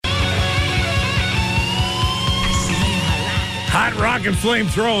Hot rock and flame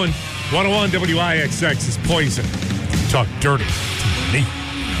throwing. 101 WIXX is Poison. Talk dirty to me.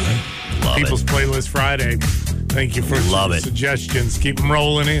 Love People's it. Playlist Friday. Thank you for Love it. suggestions. Keep them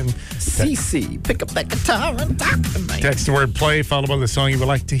rolling in. CC, pick up that guitar and talk to me. Text the word play, followed by the song you would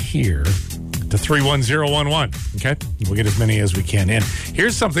like to hear to 31011. Okay? We'll get as many as we can in.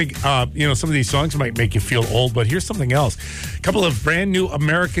 Here's something, some of these songs might make you feel old, but here's something else. A couple of brand new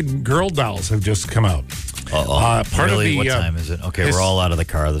American Girl dolls have just come out. Really? What time is it? Okay, we're all out of the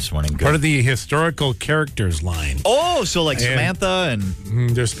car this morning. Good. Part of the historical characters line. Oh, so like Samantha and...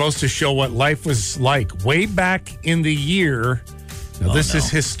 They're supposed to show what life was like way back in the year. Now, this is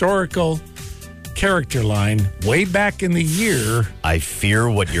historical character line way back in the year. I fear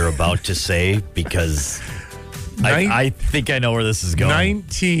what you're about to say because I think I know where this is going.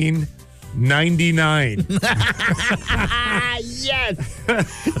 1999. Yes.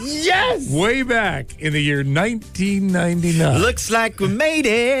 Yes. Way back in the year 1999. Looks like we made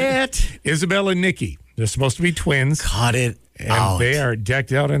it. Isabel and Nikki. They're supposed to be twins. Cut it And out. they are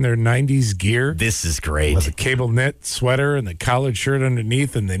decked out in their 90s gear. This is great. With a cable knit sweater and the collared shirt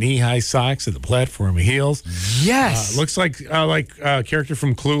underneath and the knee-high socks and the platform heels. Yes. Looks like a character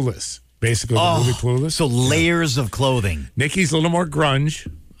from Clueless. Basically, the movie Clueless. So layers of clothing. Nikki's a little more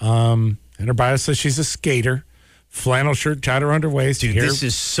grunge. And her bio says she's a skater. Flannel shirt tied around her waist. Dude, this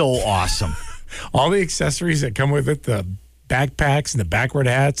is so awesome. All the accessories that come with it, the backpacks and the backward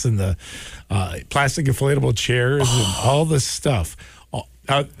hats and the plastic inflatable chairs and all this stuff.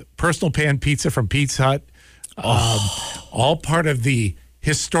 Personal pan pizza from Pizza Hut. All part of the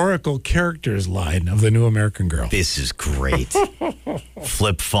historical characters line of the new American Girl. This is great.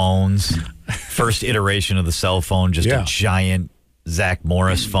 Flip phones. First iteration of the cell phone, just a giant Zach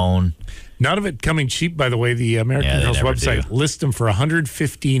Morris phone. None of it coming cheap, by the way. The American Girl's website lists them for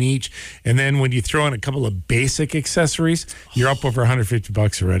 $115 each, and then when you throw in a couple of basic accessories, you're up over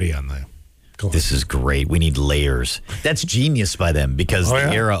 $150 already on the. This is great. We need layers. That's genius by them because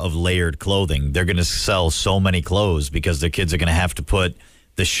the era of layered clothing, they're going to sell so many clothes because their kids are going to have to put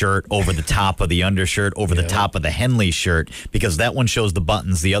the shirt over the top of the undershirt, over the top of the Henley shirt, because that one shows the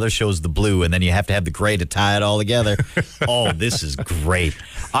buttons, the other shows the blue, and then you have to have the gray to tie it all together. Oh, this is great.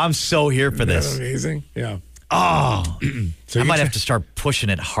 I'm so here for this. Amazing. Yeah. Oh, so I might have to start pushing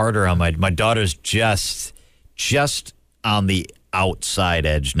it harder on my daughter's just on the outside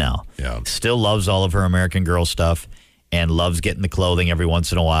edge now. Yeah. Still loves all of her American Girl stuff and loves getting the clothing every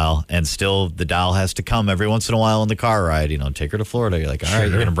once in a while. And still the doll has to come every once in a while on the car ride. Take her to Florida. You're like, all right,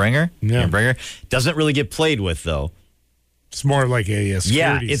 you're going to bring her? Yeah. You're going to bring her? Doesn't really get played with, though. It's more like a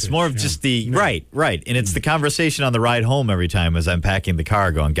security it's more of just the, right. And it's the conversation on the ride home every time as I'm packing the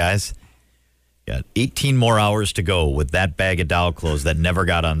car going, guys, got 18 more hours to go with that bag of doll clothes that never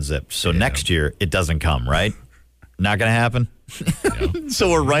got unzipped. So next year, it doesn't come, right? Not going to happen? So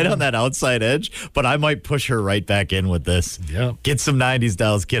we're right on that outside edge, but I might push her right back in with this. Yeah. Get some 90s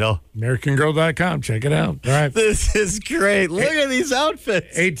dolls, kiddo. AmericanGirl.com. Check it out. All right. This is great. Look at these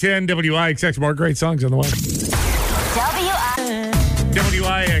outfits. 810 WIXX. More great songs on the way.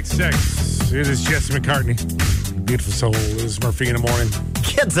 WIXX. It is Jesse McCartney. Beautiful soul. This is Murphy in the morning.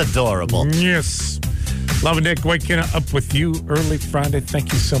 Kid's adorable. Yes. Love and Nick waking up with you early Friday.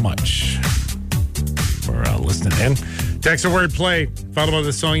 Thank you so much for listening in. Text a word play, followed by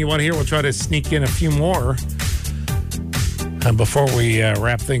the song you want to hear. We'll try to sneak in a few more before we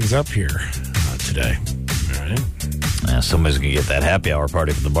wrap things up here today. All right. Somebody's going to get that happy hour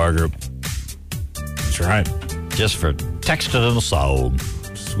party for the bar group. That's right. Just for texting a song.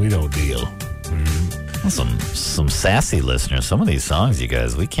 Sweet old deal. Some sassy listeners. Some of these songs, you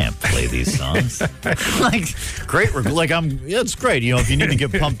guys, we can't play these songs. Great. It's great. If you need to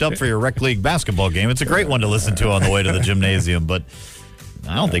get pumped up for your rec league basketball game, it's a great one to listen to on the way to the gymnasium. But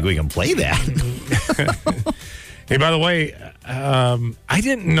I don't think we can play that. Hey, by the way, I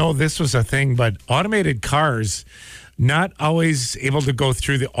didn't know this was a thing, but automated cars not always able to go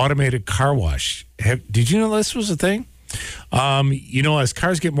through the automated car wash. Did you know this was a thing? As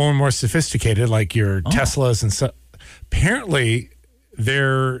cars get more and more sophisticated, like your Teslas and stuff, apparently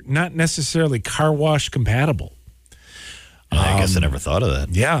they're not necessarily car wash compatible. I guess I never thought of that.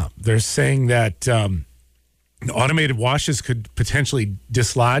 Yeah, they're saying that automated washes could potentially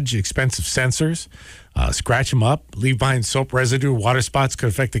dislodge expensive sensors, scratch them up, leave behind soap residue, water spots could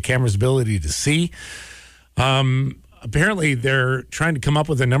affect the camera's ability to see. Apparently, they're trying to come up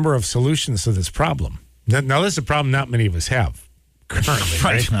with a number of solutions to this problem. Now, this is a problem not many of us have currently,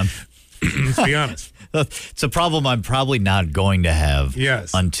 right? Let's be honest. It's a problem I'm probably not going to have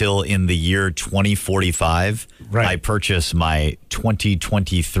until in the year 2045, I purchase my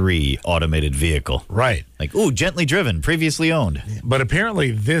 2023 automated vehicle. Right. Like, ooh, gently driven, previously owned. But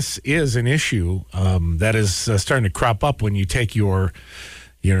apparently this is an issue that is starting to crop up when you take your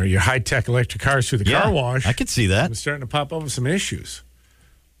high-tech electric cars through the car wash. I could see that. It's starting to pop up with some issues.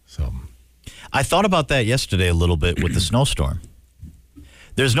 So I thought about that yesterday a little bit with the snowstorm.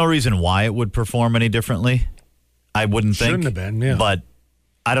 There's no reason why it would perform any differently. I wouldn't think. Shouldn't have been, yeah. But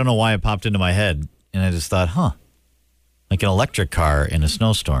I don't know why it popped into my head. And I just thought, like an electric car in a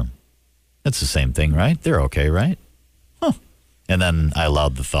snowstorm. That's the same thing, right? They're okay, right? Huh. And then I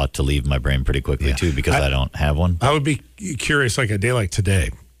allowed the thought to leave my brain pretty quickly, too, because I don't have one. I would be curious, like a day like today,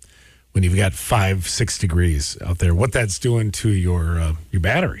 when you've got 5-6 degrees out there, what that's doing to your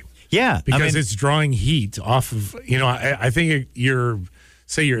battery. Yeah. Because it's drawing heat off of, I think your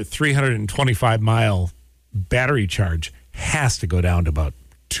 325-mile battery charge has to go down to about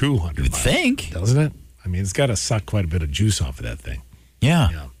 200 You would think. Doesn't it? I mean, it's got to suck quite a bit of juice off of that thing.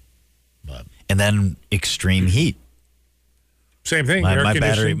 Yeah. But and then extreme heat. Same thing.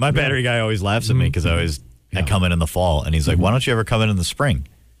 My battery guy always laughs at me because I come in the fall, and he's like, why don't you ever come in the spring?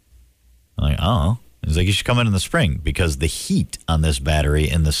 I'm like, oh. He's like, you should come in the spring because the heat on this battery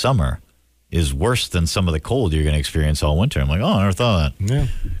in the summer is worse than some of the cold you're going to experience all winter. I'm like, I never thought of that. Yeah.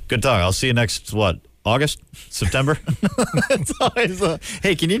 Good talk. I'll see you next, August? September? It's always,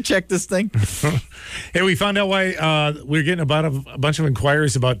 hey, can you check this thing? Hey, we found out why we're getting about a bunch of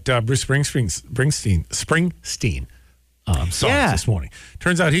inquiries about Bruce Springsteen songs this morning.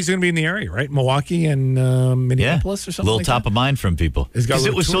 Turns out he's going to be in the area, right? Milwaukee and Minneapolis or something little like top that? of mind from people. Because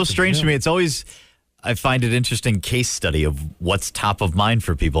it was so strange to me. It's always... I find it interesting case study of what's top of mind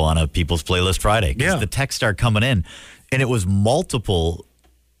for people on a People's Playlist Friday. Because the texts start coming in, and it was multiple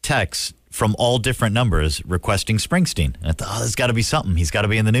texts from all different numbers requesting Springsteen. And I thought, there's got to be something. He's got to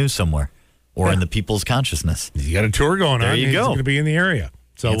be in the news somewhere or in the people's consciousness. He's got a tour going on. There you go. He's going to be in the area.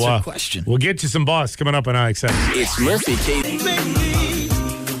 So Answer the question. We'll get to some boss coming up on IXX. It's Murphy, Katie.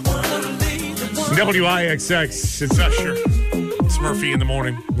 WIXX. It's Usher. It's Murphy in the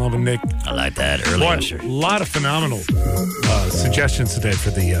morning. Love and Nick. I like that. Early Usher. A lot of phenomenal suggestions today for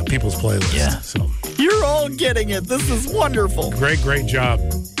the People's Playlist. Yeah. So you're all getting it. This is wonderful. Great job.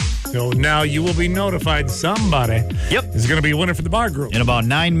 So now you will be notified somebody is going to be a winner for the bar group. In about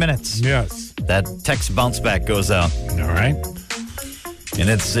 9 minutes. Yes. That text bounce back goes out. All right. And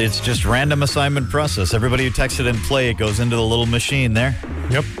it's just random assignment process. Everybody who texted in play, it goes into the little machine there.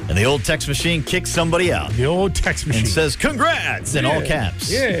 Yep. And the old text machine kicks somebody out. The old text machine. And says, congrats, in all caps.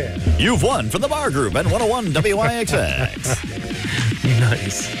 Yeah. You've won from the bar group and 101 WIXX.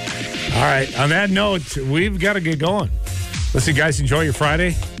 Nice. All right. On that note, we've got to get going. Listen, guys, enjoy your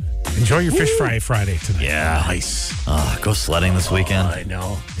Friday. Enjoy your fish fry Friday tonight. Yeah. Nice. Go sledding this weekend. I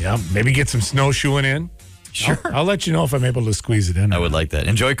know. Yeah. Maybe get some snowshoeing in. Sure. I'll let you know if I'm able to squeeze it in. I would like that.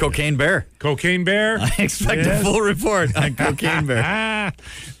 Enjoy Cocaine Bear. Cocaine Bear. I expect a full report on Cocaine Bear.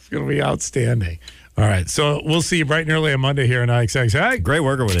 It's going to be outstanding. All right. So we'll see you bright and early on Monday here on IXX. Hey. Great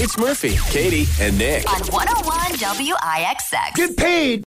working with it. It's Murphy, Katie, and Nick. On 101 WIXX. Get paid.